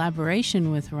had a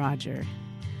collaboration with Roger.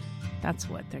 That's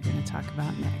what they're going to talk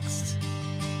about next.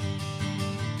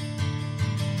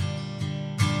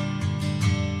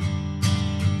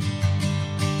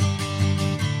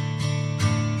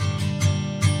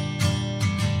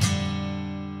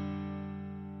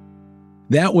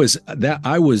 I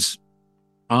was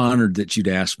honored that you'd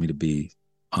asked me to be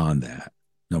on that.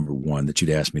 Number one, that you'd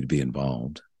asked me to be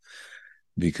involved,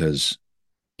 because,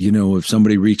 if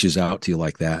somebody reaches out to you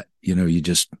like that, it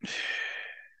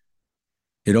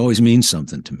always means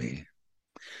something to me.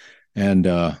 And,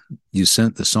 you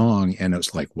sent the song, and it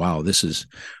was like, wow, this is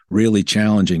really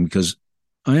challenging, because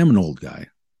I am an old guy.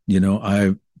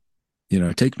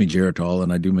 It takes me Geritol,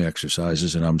 and I do my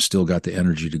exercises, and I'm still got the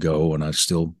energy to go. And I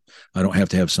don't have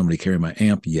to have somebody carry my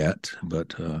amp yet,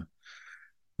 but I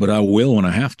will when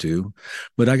I have to.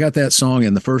 But I got that song,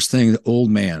 and the first thing, the old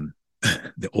man,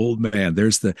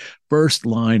 there's the first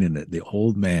line in it, the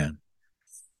old man.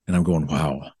 And I'm going,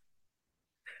 wow,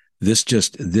 it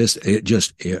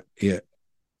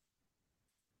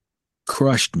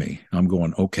crushed me. I'm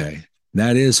going, okay,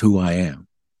 that is who I am.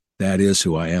 That is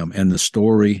who I am. And the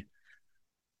story,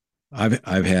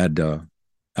 I've had,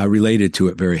 I related to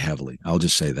it very heavily. I'll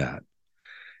just say that,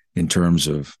 in terms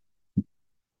of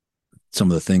some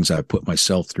of the things I put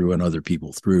myself through and other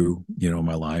people through, in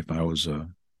my life. I was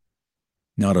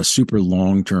not a super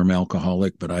long-term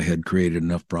alcoholic, but I had created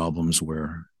enough problems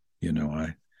where,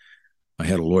 I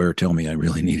had a lawyer tell me I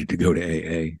really needed to go to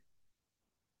AA.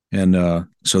 And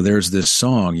so there's this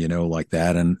song, like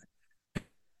that. And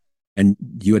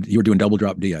you were doing Double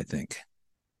Drop D, I think.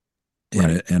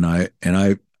 Right. And I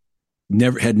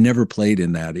never played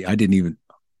in that. I didn't even,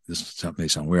 this may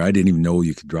sound weird, I didn't even know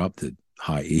you could drop the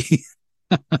high E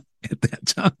at that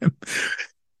time.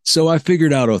 So I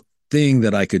figured out a thing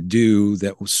that I could do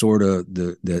that was sort of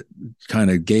that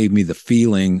kind of gave me the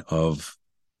feeling of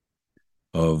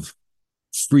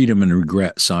freedom and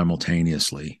regret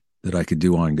simultaneously, that I could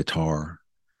do on guitar,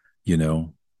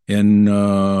 and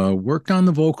worked on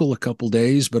the vocal a couple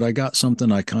days, but I got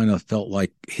something I kind of felt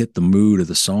like hit the mood of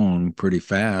the song pretty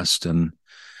fast. And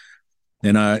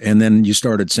then you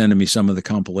started sending me some of the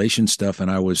compilation stuff,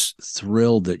 and I was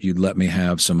thrilled that you'd let me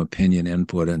have some opinion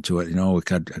input into it.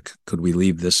 Could we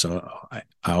leave this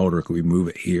out, or could we move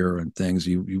it here and things?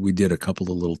 We did a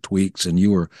couple of little tweaks, and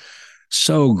you were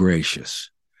so gracious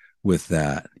with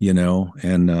that,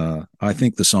 and I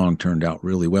think the song turned out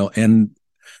really well. And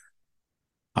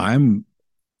I'm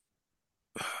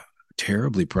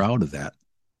terribly proud of that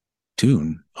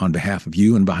tune on behalf of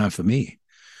you and behalf of me.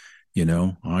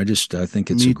 I think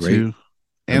it's Me a great, too.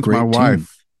 And a great my tune.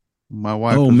 wife. My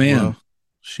wife. Oh as man. well.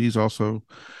 She's also.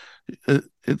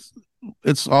 It's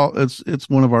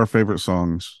one of our favorite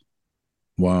songs.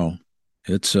 Wow.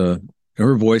 It's her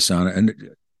voice on it.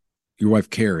 And your wife,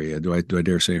 Carrie, do I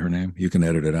dare say her name? You can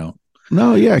edit it out.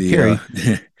 No, yeah, The Carrie.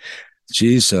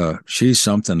 she's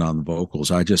something on the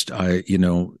vocals.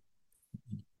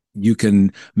 You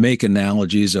can make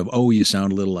analogies of, oh, you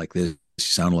sound a little like this, you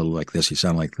sound a little like this, you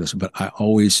sound like this, but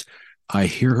I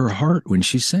hear her heart when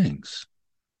she sings,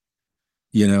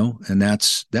 and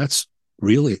that's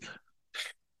really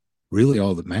really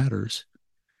all that matters.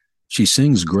 She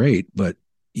sings great, but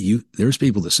there's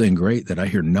people that sing great that I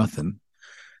hear nothing,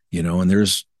 and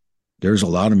there's a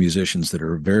lot of musicians that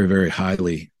are very, very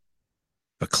highly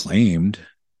acclaimed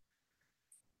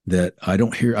that I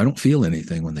don't feel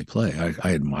anything when they play.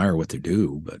 I admire what they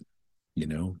do, but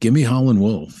give me Holland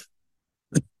Wolf,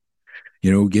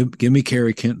 give me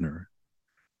Carrie Kintner,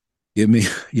 give me,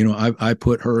 I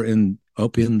put her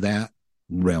up in that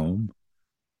realm,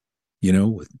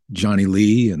 with Johnny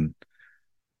Lee, and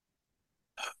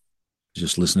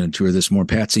just listening to her this morning,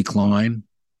 Patsy Cline,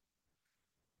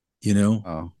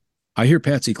 Oh, I hear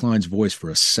Patsy Cline's voice for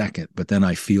a second, but then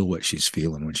I feel what she's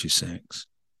feeling when she sings.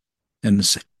 And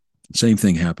the same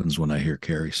thing happens when I hear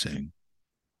Carrie sing,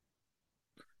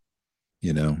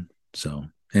 you know? So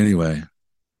anyway,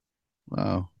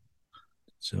 wow.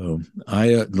 so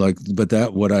I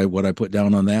but what I put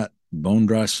down on that, bone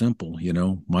dry simple,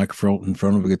 microphone in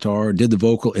front of a guitar, did the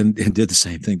vocal and did the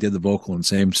same thing, did the vocal in the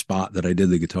same spot that I did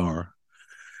the guitar,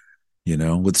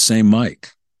 with the same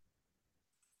mic.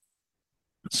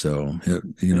 So,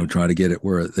 try to get it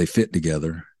where they fit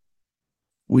together.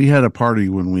 We had a party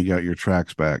when we got your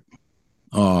tracks back.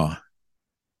 Oh,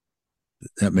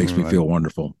 that We makes were me like, feel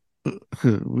wonderful,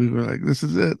 we were like, this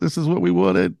is it. This is what we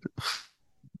wanted.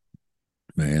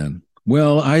 man.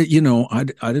 Well, I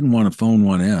didn't want to phone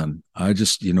one in. I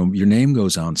just, your name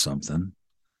goes on something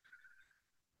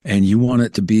and you want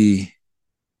it to be,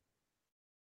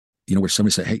 where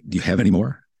somebody say, hey, do you have any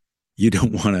more? You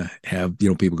don't want to have,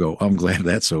 people go, oh, I'm glad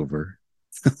that's over.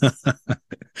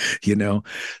 you know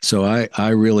so I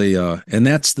really and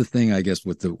that's the thing, I guess,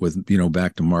 with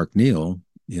back to Mark Neal.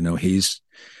 He's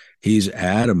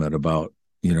adamant about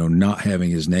not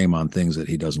having his name on things that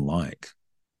he doesn't like.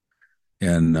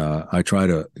 And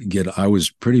I was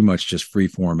pretty much just free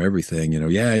form everything,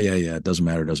 yeah, it doesn't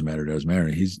matter,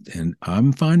 and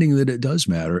I'm finding that it does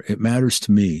matter. It matters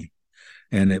to me,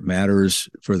 and it matters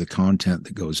for the content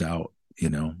that goes out,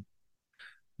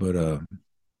 but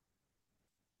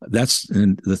that's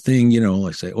and the thing,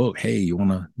 like say, oh, hey, you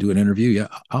want to do an interview? Yeah,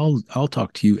 I'll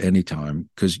talk to you anytime,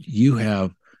 because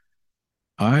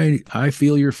I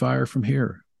feel your fire from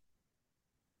here.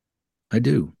 I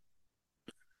do,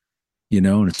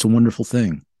 and it's a wonderful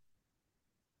thing.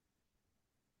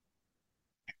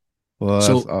 Well, that's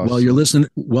So awesome.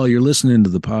 while you're listening to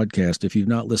the podcast, if you've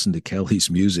not listened to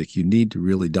Kelly's music, you need to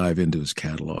really dive into his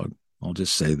catalog. I'll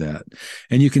just say that.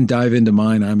 And you can dive into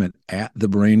mine. I'm at the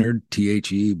Brainard,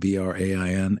 TheBrainard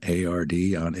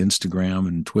on Instagram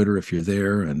and Twitter if you're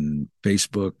there, and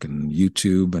Facebook and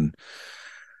YouTube. And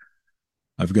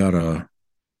I've got a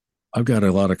I've got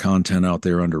a lot of content out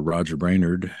there under Roger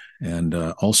Brainard, and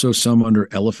also some under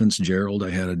Elephants Gerald.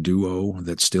 I had a duo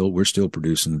that we're still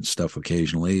producing stuff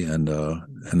occasionally, and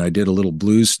I did a little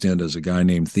blues stint as a guy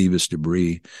named Thebus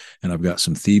Debris, and I've got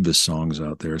some Thebus songs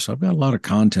out there. So I've got a lot of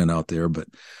content out there, but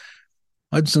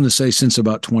I was going to say since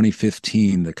about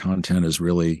 2015, the content has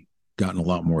really gotten a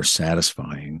lot more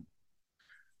satisfying,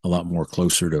 a lot more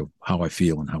closer to how I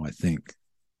feel and how I think.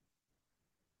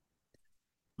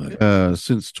 But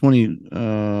Since 20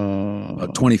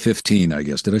 2015, I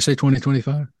guess. Did I say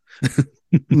 2025?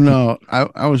 no,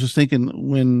 I was just thinking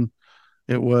when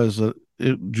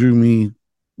it drew me,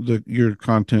 your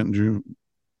content drew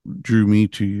me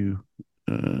to you.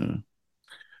 I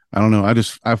don't know. I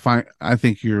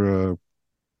think you're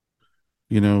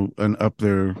an up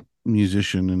there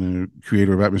musician and a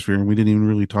creator of atmosphere, and we didn't even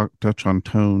really touch on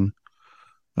tone.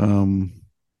 Um,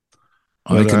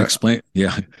 I but can explain.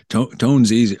 Yeah,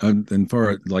 tone's easy. And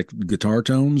far like guitar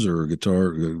tones or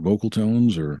guitar vocal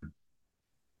tones or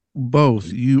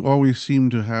both. You always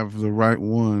seem to have the right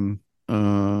one.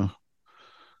 And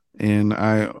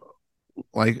I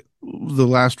like the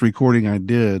last recording I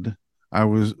did. I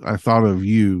thought of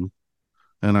you,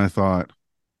 and I thought,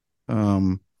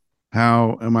 um,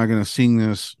 how am I going to sing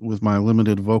this with my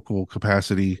limited vocal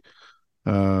capacity,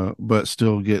 but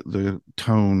still get the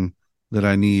tone that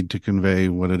I need to convey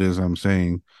what it is I'm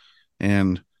saying?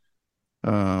 And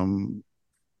um,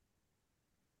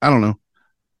 I don't know.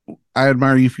 I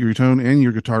admire you for your tone and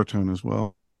your guitar tone as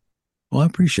well. well, I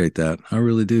appreciate that. I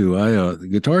really do. The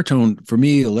guitar tone for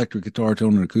me, electric guitar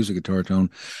tone and acoustic guitar tone.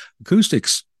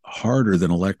 Acoustic's harder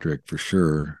than electric for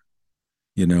sure.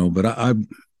 But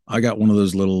I got one of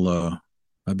those little,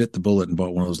 I bit the bullet and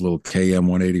bought one of those little KM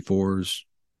 184s,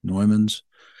 Neumanns.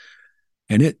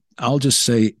 And I'll just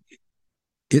say,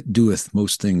 it doeth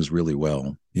most things really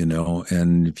well,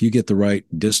 and if you get the right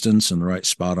distance and the right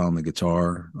spot on the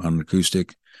guitar, on an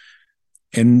acoustic,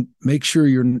 and make sure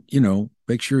you're in the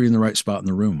right spot in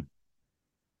the room,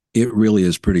 it really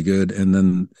is pretty good. And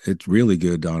then it's really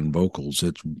good on vocals.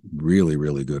 It's really,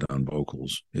 really good on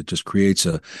vocals. It just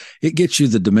it gets you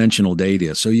the dimensional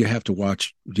data. So you have to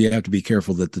be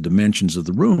careful that the dimensions of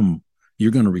the room,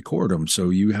 you're going to record them. So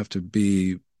you have to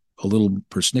be a little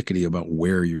persnickety about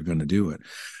where you're going to do it.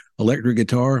 Electric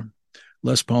guitar,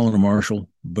 Les Paul and a Marshall,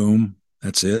 boom,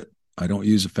 that's it. I don't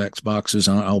use effects boxes.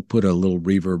 I'll put a little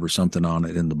reverb or something on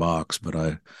it in the box,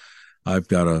 but I've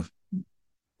got a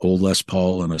old Les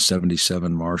Paul and a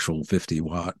 77 Marshall 50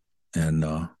 watt, and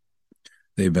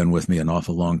they've been with me an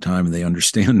awful long time, and they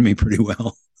understand me pretty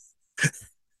well.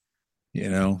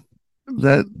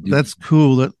 That's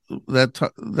cool.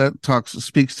 That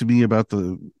speaks to me about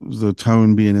the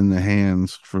tone being in the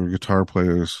hands for guitar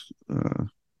players.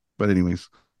 But anyways,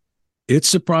 it's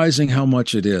surprising how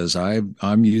much it is.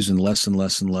 I'm using less and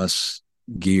less and less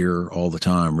gear all the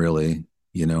time. Really,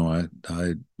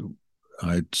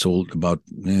 I sold about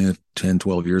 10,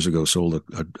 12 years ago, sold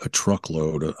a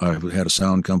truckload. I had a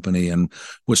sound company and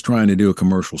was trying to do a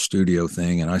commercial studio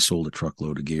thing, and I sold a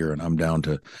truckload of gear, and I'm down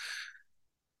to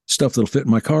stuff that'll fit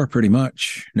in my car pretty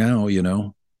much now,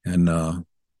 and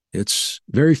it's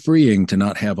very freeing to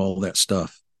not have all that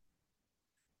stuff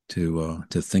to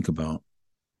think about.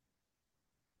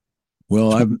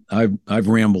 Well, I've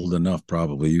rambled enough.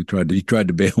 Probably you tried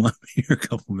to bail on me here a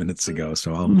couple minutes ago,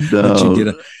 so I'll let you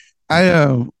get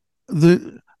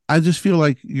I just feel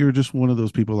like you're just one of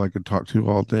those people I could talk to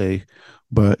all day,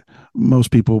 but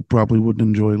most people probably wouldn't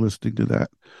enjoy listening to that.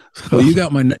 So. Well, you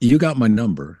got my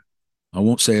number. I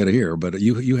won't say it here, but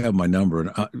you have my number.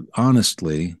 And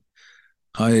honestly,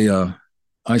 I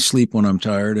sleep when I'm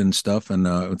tired and stuff, and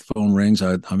the phone rings.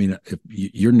 I mean, if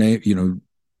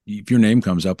your name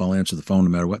comes up, I'll answer the phone no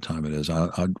matter what time it is.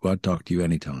 I'd talk to you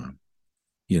anytime.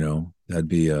 That'd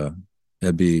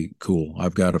be cool.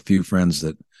 I've got a few friends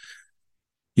that,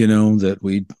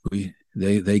 that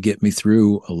they get me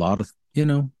through a lot of,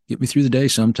 get me through the day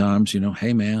sometimes.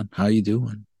 Hey man, how you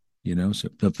doing? So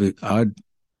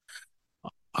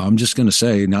I'm just going to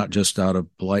say, not just out of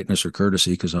politeness or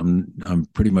courtesy, because I'm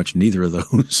pretty much neither of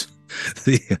those.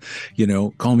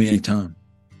 Call me anytime.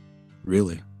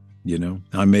 Really,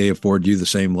 I may afford you the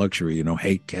same luxury.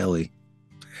 Hey, Kelly.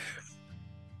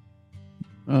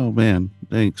 Oh man,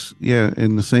 thanks. Yeah,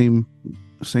 and the same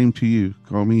to you.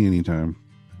 Call me anytime.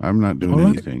 I'm not doing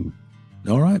anything.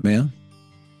 All right, man.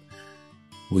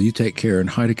 Well, you take care, and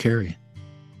hi to Carrie.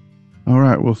 All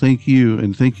right. Well, thank you.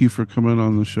 And thank you for coming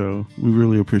on the show. We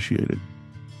really appreciate it.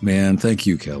 Man, thank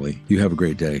you, Kelly. You have a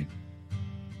great day.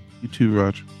 You too,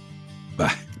 Roger.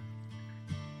 Bye.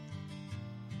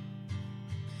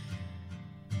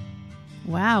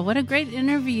 Wow, what a great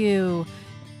interview.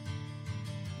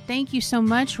 Thank you so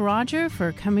much, Roger,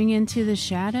 for coming into the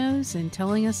shadows and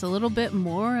telling us a little bit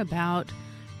more about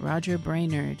Roger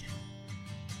Brainard.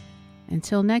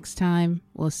 Until next time,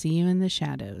 we'll see you in the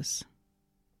shadows.